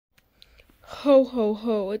Ho ho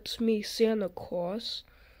ho, it's me, Santa Claus.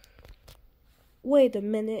 Wait a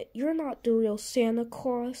minute, you're not the real Santa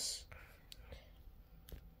Claus?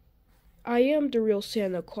 I am the real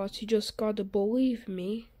Santa Claus, you just gotta believe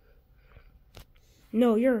me.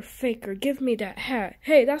 No, you're a faker, give me that hat.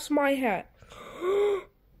 Hey, that's my hat.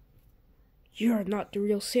 You're not the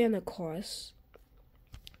real Santa Claus.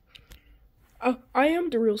 I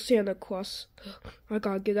am the real Santa Claus. I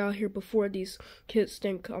gotta get out of here before these kids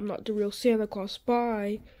think I'm not the real Santa Claus.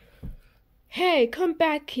 Bye. Hey, come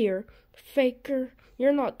back here, faker.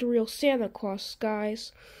 You're not the real Santa Claus,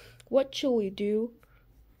 guys. What shall we do?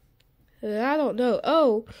 I don't know.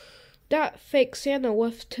 Oh, that fake Santa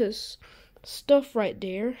left his stuff right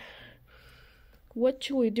there. What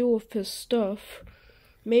shall we do with his stuff?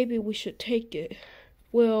 Maybe we should take it.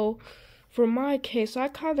 Well, for my case, I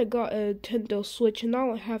kind of got a Nintendo Switch and I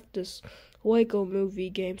don't have this Lego movie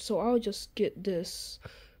game, so I'll just get this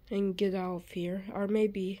and get out of here. Or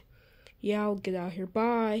maybe, yeah, I'll get out of here.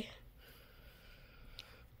 Bye.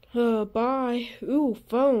 Bye. Ooh,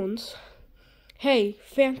 phones. Hey,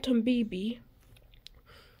 Phantom BB.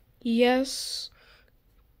 Yes.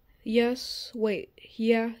 Yes. Wait.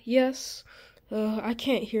 Yeah. Yes. I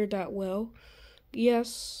can't hear that well.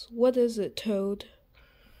 Yes. What is it, Toad?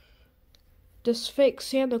 This fake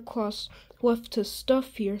Santa Claus left his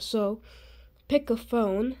stuff here, so pick a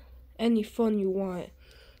phone, any phone you want.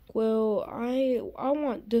 Well, I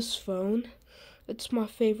want this phone. It's my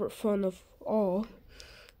favorite phone of all.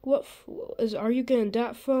 Are you getting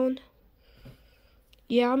that phone?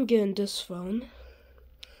 Yeah, I'm getting this phone.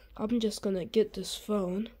 I'm just gonna get this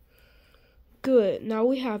phone. Good, now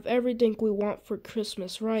we have everything we want for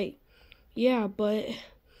Christmas, right? Yeah, but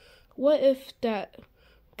what if that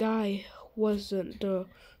guy wasn't the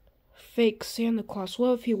fake Santa Claus?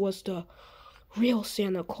 What if he was the real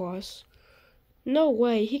Santa Claus? No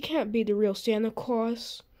way, he can't be the real Santa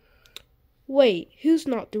Claus. Wait, who's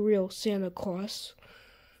not the real Santa Claus?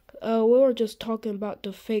 We were just talking about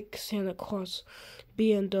the fake Santa Claus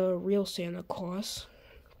being the real Santa Claus.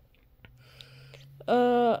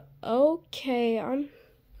 Okay, I'm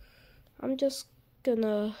just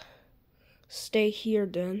gonna stay here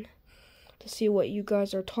then to see what you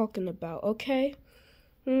guys are talking about, okay?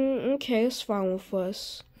 Okay, it's fine with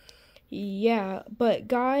us. Yeah, but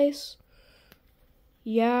guys,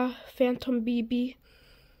 yeah, Phantom BB,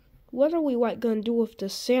 what are we gonna do with the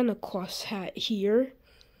Santa Claus hat here?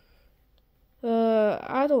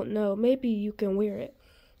 I don't know, maybe you can wear it.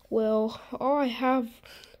 Well, all I have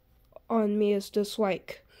on me is this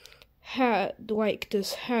hat,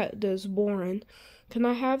 this hat that's boring. Can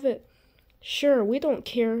I have it? Sure, we don't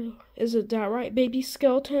care. Isn't that right, baby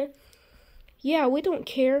skeleton? Yeah, we don't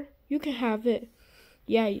care. You can have it.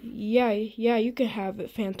 Yeah, you can have it,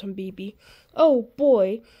 Phantom BB. Oh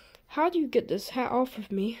boy, how do you get this hat off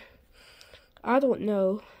of me? I don't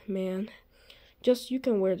know, man. Just you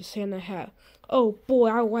can wear the Santa hat. Oh boy,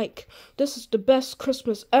 this is the best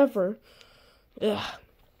Christmas ever. Ugh.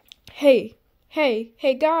 Hey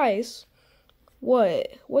guys.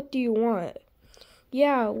 What do you want?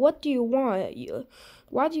 Yeah, what do you want?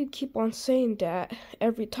 Why do you keep on saying that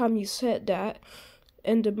every time you said that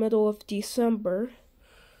in the middle of December?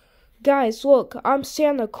 Guys, look, I'm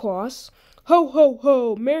Santa Claus. Ho ho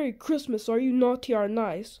ho, Merry Christmas, are you naughty or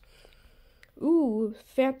nice? Ooh,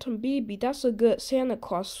 Phantom BB, that's a good Santa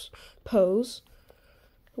Claus pose.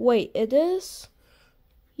 Wait, it is?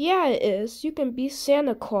 Yeah, it is. You can be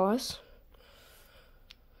Santa Claus.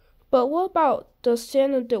 But what about the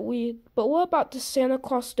Santa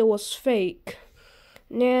Claus that was fake?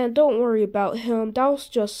 Nah, don't worry about him. That was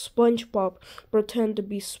just SpongeBob pretend to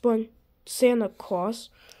be Santa Claus.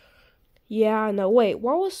 Yeah, I know. Wait,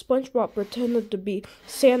 why was SpongeBob pretending to be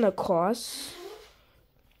Santa Claus?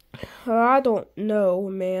 I don't know,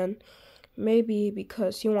 man. Maybe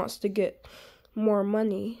because he wants to get more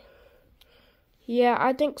money. Yeah,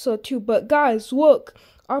 I think so too. But guys, look,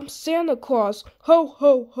 I'm Santa Claus. Ho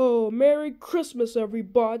ho ho! Merry Christmas,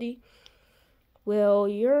 everybody. Well,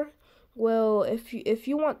 if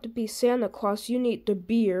you want to be Santa Claus, you need the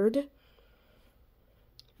beard.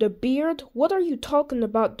 The beard? What are you talking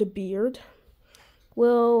about, the beard?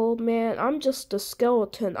 Well, man, I'm just a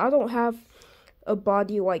skeleton. I don't have a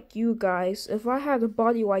body like you guys. If I had a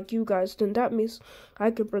body like you guys, then that means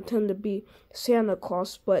I could pretend to be Santa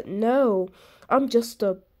Claus. But no, I'm just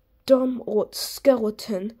a dumb old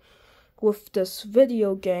skeleton with this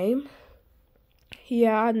video game.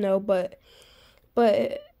 Yeah, I know, but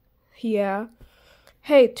yeah.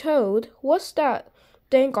 Hey, Toad, what's that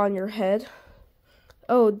thing on your head?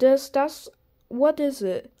 Oh, what is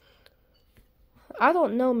it? I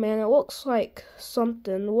don't know, man. It looks like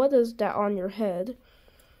something. What is that on your head?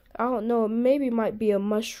 I don't know. Maybe it might be a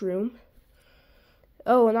mushroom.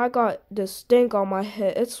 Oh, and I got this thing on my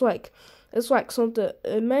head. It's like something.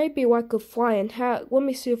 It may be like a flying hat. Let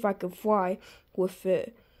me see if I can fly with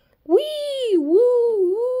it. Wee!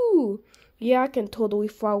 Woo! Woo! Yeah, I can totally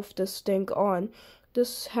fly with this thing on.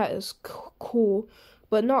 This hat is cool,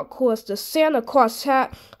 but not cool as the Santa Claus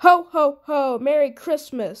hat. Ho, ho, ho! Merry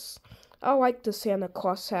Christmas! I like the Santa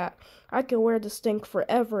Claus hat. I can wear this thing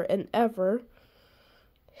forever and ever.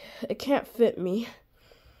 It can't fit me.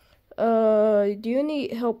 Do you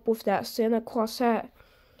need help with that Santa Claus hat?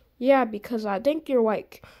 Yeah, because I think you're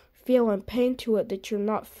like feeling pain to it that you're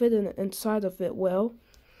not fitting inside of it well.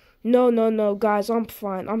 No, guys, I'm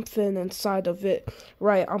fine. I'm fitting inside of it.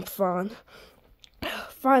 Right, I'm fine.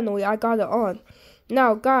 Finally, I got it on.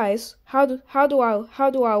 Now, guys, how do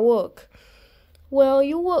I look? Well,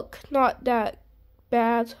 you look not that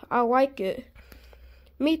bad. I like it.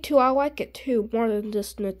 Me too, I like it too, more than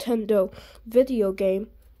this Nintendo video game.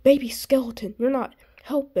 Baby skeleton, you're not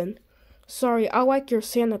helping. Sorry, I like your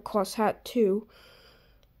Santa Claus hat too.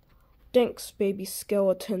 Thanks, baby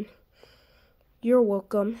skeleton. You're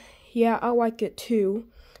welcome. Yeah, I like it too.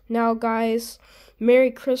 Now, guys,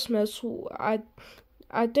 Merry Christmas. I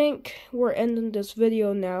think we're ending this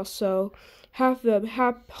video now, so have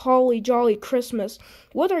a holly jolly Christmas.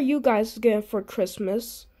 What are you guys getting for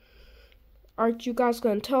Christmas? Aren't you guys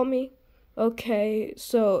gonna tell me? Okay,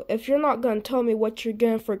 so if you're not gonna tell me what you're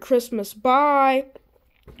getting for Christmas, bye!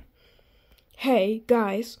 Hey,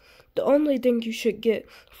 guys, the only thing you should get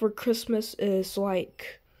for Christmas is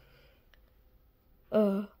like,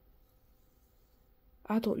 I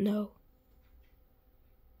don't know.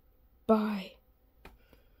 Bye.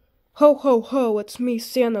 Ho, ho, ho, it's me,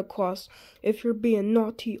 Santa Claus. If you're being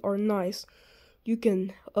naughty or nice, you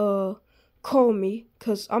can, call me,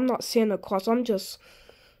 'cause I'm not Santa Claus, I'm just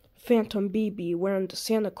Phantom BB wearing the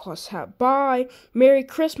Santa Claus hat. Bye! Merry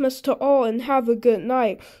Christmas to all and have a good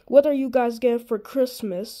night. What are you guys getting for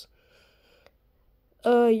Christmas?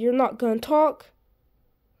 You're not gonna talk?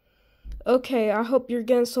 Okay, I hope you're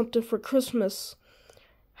getting something for Christmas.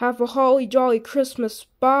 Have a holly jolly Christmas.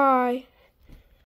 Bye!